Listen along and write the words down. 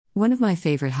One of my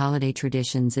favorite holiday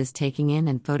traditions is taking in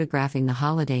and photographing the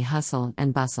holiday hustle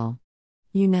and bustle.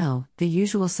 You know, the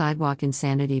usual sidewalk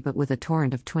insanity but with a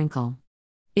torrent of twinkle.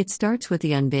 It starts with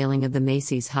the unveiling of the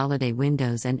Macy's holiday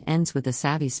windows and ends with the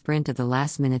savvy sprint of the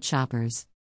last-minute shoppers.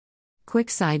 Quick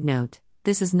side note,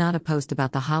 this is not a post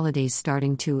about the holidays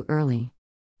starting too early.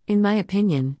 In my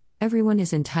opinion, everyone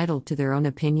is entitled to their own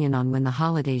opinion on when the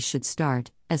holidays should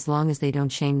start, as long as they don't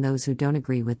shame those who don't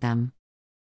agree with them.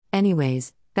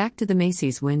 Anyways, back to the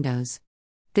Macy's windows.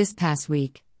 This past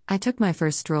week, I took my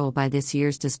first stroll by this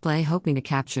year's display hoping to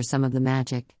capture some of the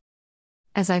magic.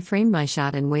 As I framed my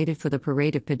shot and waited for the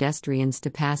parade of pedestrians to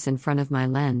pass in front of my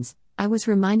lens, I was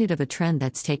reminded of a trend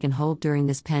that's taken hold during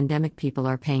this pandemic. People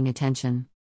are paying attention.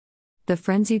 The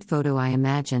frenzied photo I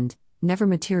imagined never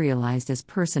materialized as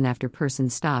person after person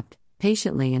stopped,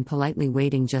 patiently and politely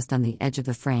waiting just on the edge of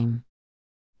the frame.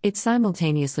 It's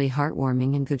simultaneously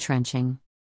heartwarming and gut-wrenching.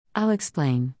 I'll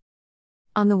explain.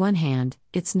 On the one hand,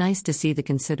 it's nice to see the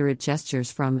considerate gestures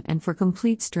from and for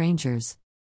complete strangers.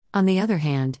 On the other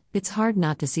hand, it's hard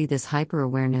not to see this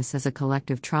hyper-awareness as a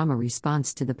collective trauma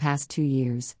response to the past 2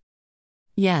 years.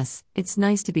 Yes, it's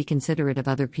nice to be considerate of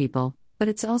other people, but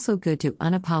it's also good to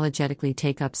unapologetically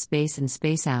take up space and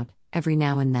space out, every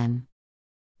now and then.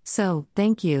 So,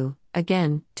 thank you,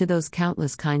 again, to those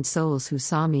countless kind souls who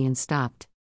saw me and stopped.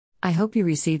 I hope you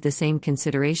receive the same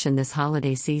consideration this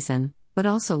holiday season, but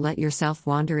also let yourself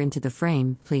wander into the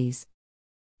frame, please.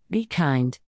 Be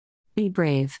kind. Be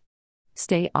brave.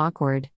 Stay awkward.